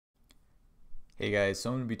Hey guys, so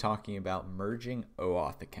I'm going to be talking about merging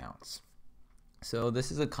OAuth accounts. So this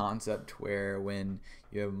is a concept where when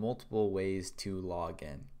you have multiple ways to log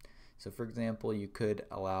in. So for example, you could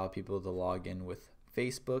allow people to log in with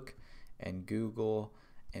Facebook and Google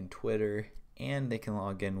and Twitter, and they can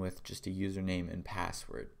log in with just a username and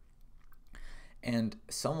password. And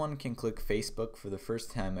someone can click Facebook for the first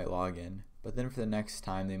time they log in, but then for the next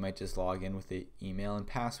time they might just log in with the email and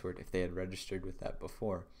password if they had registered with that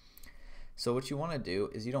before. So what you want to do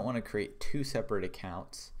is you don't want to create two separate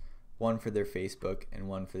accounts, one for their Facebook and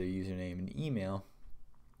one for their username and email,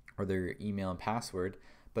 or their email and password,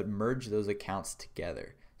 but merge those accounts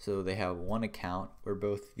together. So they have one account where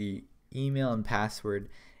both the email and password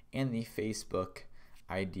and the Facebook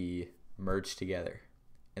ID merge together.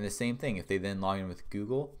 And the same thing, if they then log in with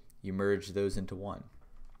Google, you merge those into one.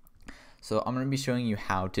 So I'm going to be showing you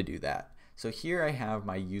how to do that. So here I have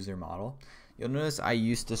my user model. You'll notice I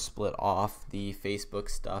used to split off the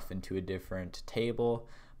Facebook stuff into a different table,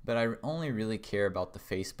 but I only really care about the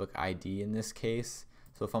Facebook ID in this case.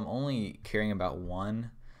 So if I'm only caring about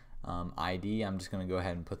one ID, I'm just going to go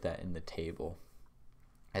ahead and put that in the table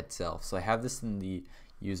itself. So I have this in the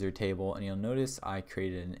user table, and you'll notice I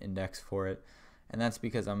created an index for it, and that's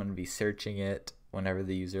because I'm going to be searching it whenever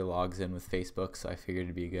the user logs in with Facebook, so I figured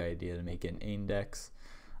it'd be a good idea to make an index.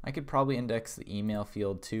 I could probably index the email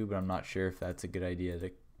field too, but I'm not sure if that's a good idea to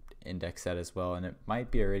index that as well, and it might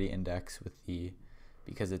be already indexed with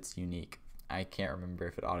because it's unique. I can't remember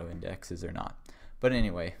if it auto indexes or not. But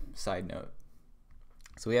anyway, side note.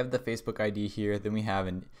 So we have the Facebook ID here, then we have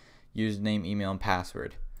a username, email, and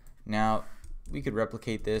password. Now we could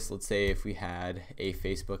replicate this. Let's say if we had a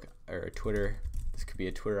Facebook or a Twitter, this could be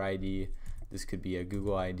a Twitter ID, this could be a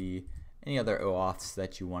Google ID, any other OAuths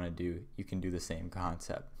that you want to do, you can do the same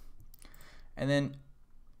concept. And then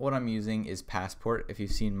what I'm using is Passport. If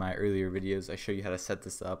you've seen my earlier videos, I show you how to set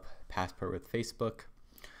this up, Passport with Facebook.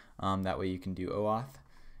 That way you can do OAuth.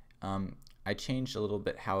 I changed a little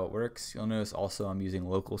bit how it works. You'll notice also I'm using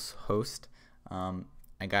localhost.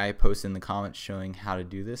 A guy posted in the comments showing how to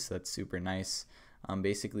do this. That's super nice.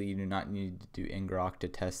 Basically, you do not need to do ngrok to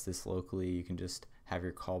test this locally. You can just have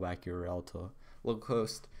your callback URL to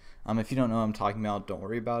localhost. If you don't know what I'm talking about, don't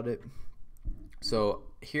worry about it. So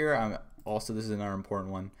here this is another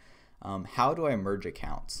important one. How do I merge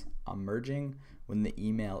accounts? I'm merging when the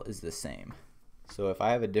email is the same. So if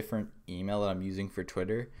I have a different email that I'm using for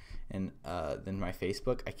Twitter and than my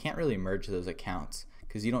Facebook, I can't really merge those accounts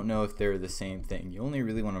because you don't know if they're the same thing. You only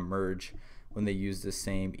really want to merge when they use the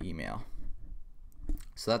same email.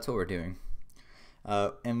 So that's what we're doing.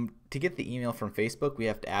 And to get the email from Facebook, we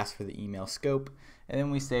have to ask for the email scope, and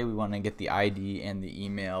then we say we want to get the ID and the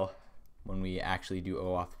email when we actually do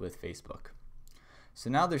OAuth with Facebook. So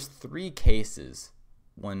now there's three cases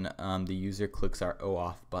when the user clicks our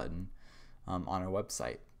OAuth button on our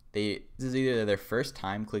website. This is either their first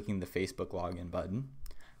time clicking the Facebook login button,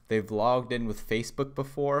 they've logged in with Facebook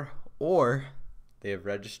before, or they have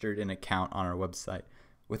registered an account on our website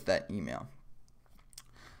with that email.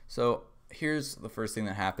 So here's the first thing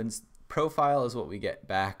that happens. Profile is what we get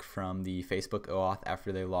back from the Facebook OAuth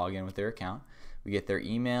after they log in with their account. We get their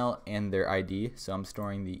email and their ID. So I'm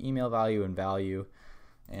storing the email value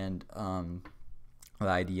and the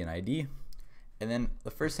ID and ID. And then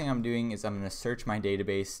the first thing I'm doing is I'm going to search my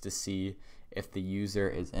database to see if the user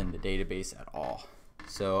is in the database at all.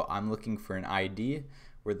 So I'm looking for an ID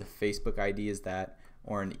where the Facebook ID is that,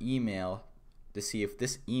 or an email to see if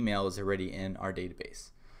this email is already in our database.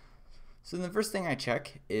 So the first thing I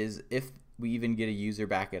check is if we even get a user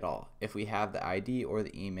back at all, if we have the ID or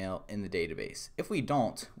the email in the database. If we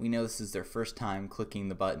don't, we know this is their first time clicking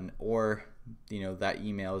the button, or that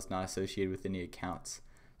email is not associated with any accounts.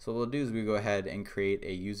 So what we'll do is we go ahead and create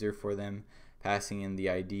a user for them, passing in the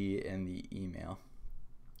ID and the email,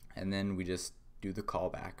 and then we just do the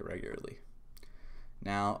callback regularly.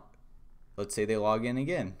 Now let's say they log in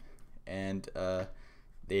again, and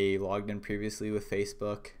they logged in previously with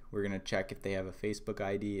Facebook. We're going to check if they have a Facebook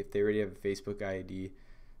ID. If they already have a Facebook ID,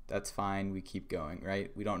 that's fine. We keep going,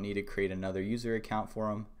 right? We don't need to create another user account for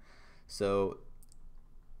them. So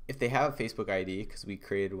if they have a Facebook ID, because we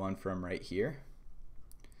created one for them right here,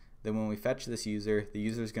 then when we fetch this user, the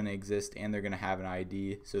user is going to exist and they're going to have an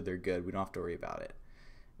ID, so they're good. We don't have to worry about it.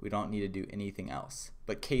 We don't need to do anything else.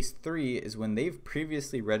 But case 3 is when they've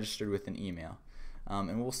previously registered with an email.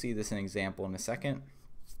 And we'll see this in an example in a second.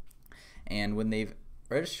 And when they've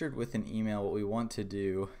registered with an email, what we want to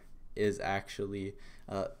do is actually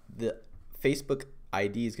the Facebook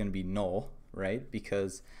ID is going to be null, right?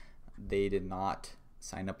 Because they did not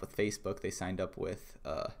sign up with Facebook, they signed up with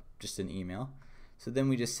just an email. So then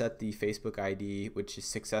we just set the Facebook ID, which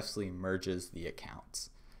successfully merges the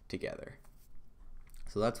accounts together.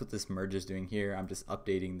 So that's what this merge is doing here. I'm just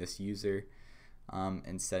updating this user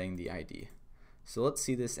and setting the ID. So let's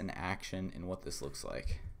see this in action and what this looks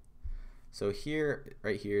like. So here,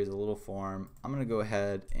 right here is a little form. I'm going to go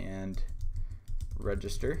ahead and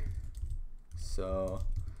register. So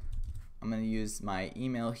I'm going to use my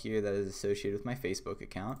email here that is associated with my Facebook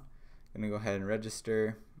account. I'm going to go ahead and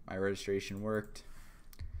register. My registration worked.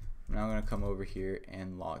 Now I'm going to come over here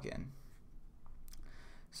and log in.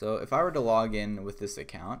 So if I were to log in with this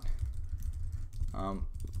account,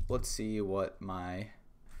 let's see what my,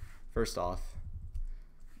 first off,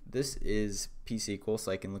 this is P-SQL,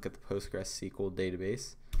 so I can look at the PostgreSQL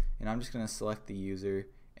database, and I'm just going to select the user,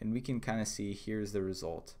 and we can kind of see here's the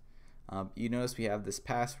result. You notice we have this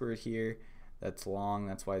password here that's long,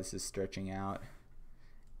 that's why this is stretching out,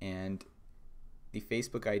 and the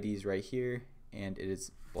Facebook ID is right here, and it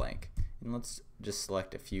is blank. And let's just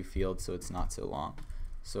select a few fields so it's not so long.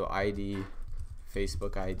 So ID,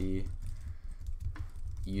 Facebook ID,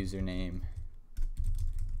 username,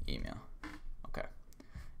 email. Okay.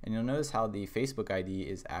 And you'll notice how the Facebook ID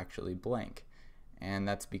is actually blank. And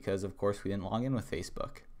that's because, of course, we didn't log in with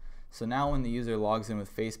Facebook. So now when the user logs in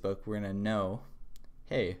with Facebook, we're going to know,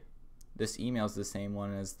 hey, this email is the same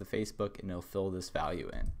one as the Facebook, and it'll fill this value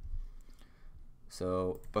in.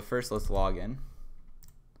 So, but first let's log in.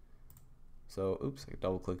 So, oops, I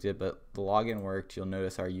double clicked it, but the login worked. You'll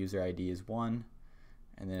notice our user ID is 1.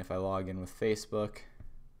 And then if I log in with Facebook,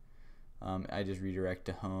 I just redirect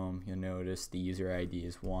to home. You'll notice the user ID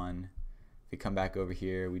is 1. If we come back over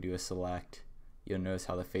here, we do a select. You'll notice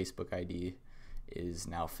how the Facebook ID is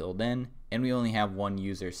now filled in. And we only have one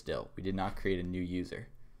user still. We did not create a new user.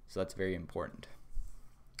 So that's very important.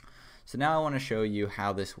 So now I want to show you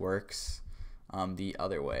how this works the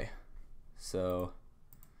other way. So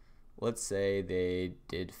let's say they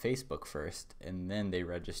did Facebook first and then they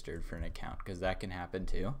registered for an account, because that can happen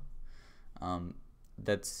too.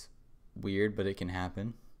 That's weird, but it can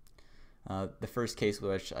happen. The first case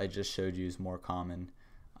which I just showed you is more common.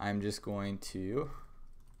 I'm just going to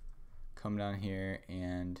come down here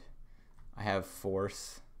and I have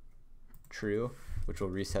force true, which will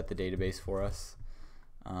reset the database for us.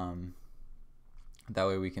 That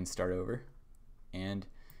way we can start over. And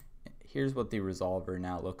here's what the resolver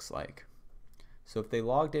now looks like. So if they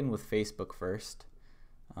logged in with Facebook first,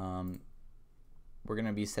 we're going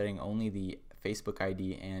to be setting only the Facebook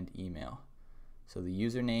ID and email. So the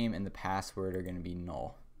username and the password are going to be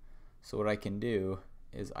null. So what I can do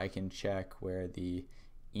is I can check where the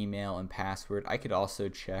email and password, I could also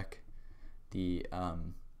check the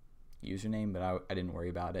username, but I didn't worry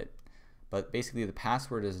about it. But basically the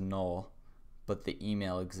password is null, but the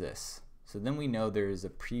email exists. So then we know there is a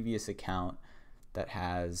previous account that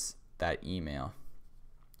has that email.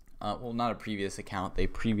 Well, not a previous account, they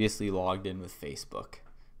previously logged in with Facebook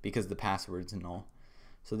because the password's null.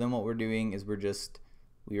 So then what we're doing is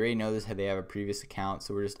we already know this, they have a previous account,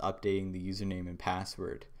 so we're just updating the username and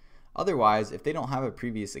password. Otherwise, if they don't have a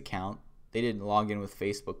previous account, they didn't log in with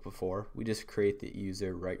Facebook before, we just create the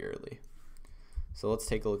user regularly. So let's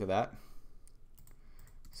take a look at that.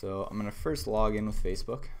 So I'm going to first log in with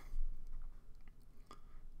Facebook.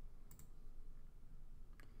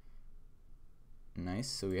 Nice,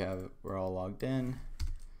 so we're all logged in.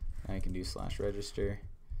 Now I can do /register.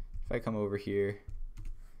 If I come over here,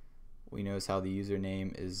 we notice how the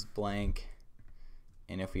username is blank,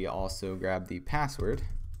 and if we also grab the password,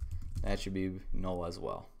 that should be null as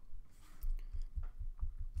well.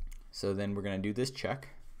 So then we're going to do this check.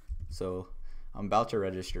 So I'm about to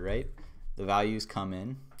register, right? The values come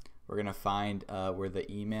in. We're going to find where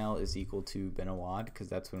the email is equal to Benawad, because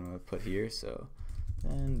that's what I'm going to put here. So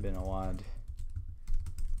then Benawad.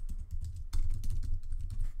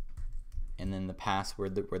 And then the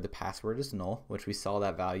password, where the password is null, which we saw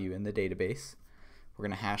that value in the database. We're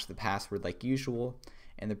going to hash the password like usual.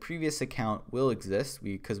 And the previous account will exist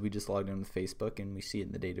because we just logged in with Facebook and we see it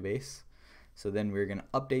in the database. So then we're going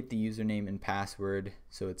to update the username and password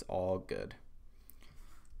so it's all good.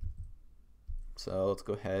 So let's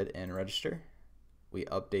go ahead and register. We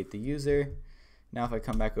update the user. Now if I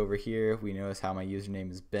come back over here, we notice how my username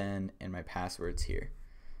is Ben and my password's here.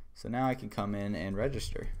 So now I can come in and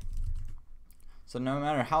register. So no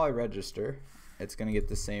matter how I register, it's going to get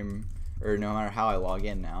the same, or no matter how I log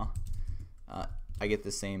in now, I get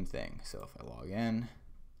the same thing. So if I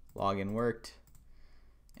login worked,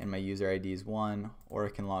 and my user ID is 1, or I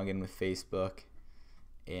can log in with Facebook,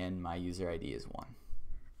 and my user ID is 1.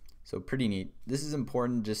 So pretty neat. This is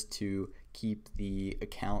important just to keep the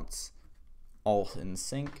accounts all in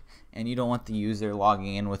sync, and you don't want the user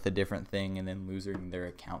logging in with a different thing and then losing their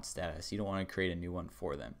account status. You don't want to create a new one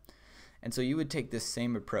for them. And so you would take this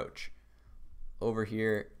same approach over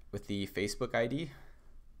here with the Facebook ID,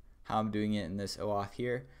 how I'm doing it in this OAuth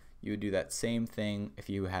here. You would do that same thing if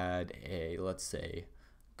you had a, let's say,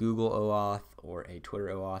 Google OAuth or a Twitter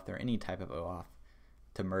OAuth or any type of OAuth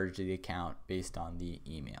to merge the account based on the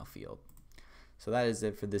email field. So that is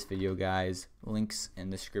it for this video, guys. Links in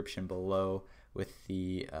the description below with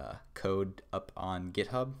the code up on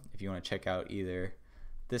GitHub if you want to check out either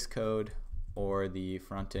this code or the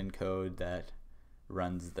front-end code that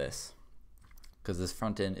runs this, because this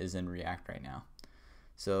front-end is in React right now.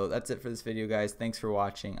 So that's it for this video, guys. Thanks for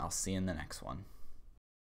watching. I'll see you in the next one.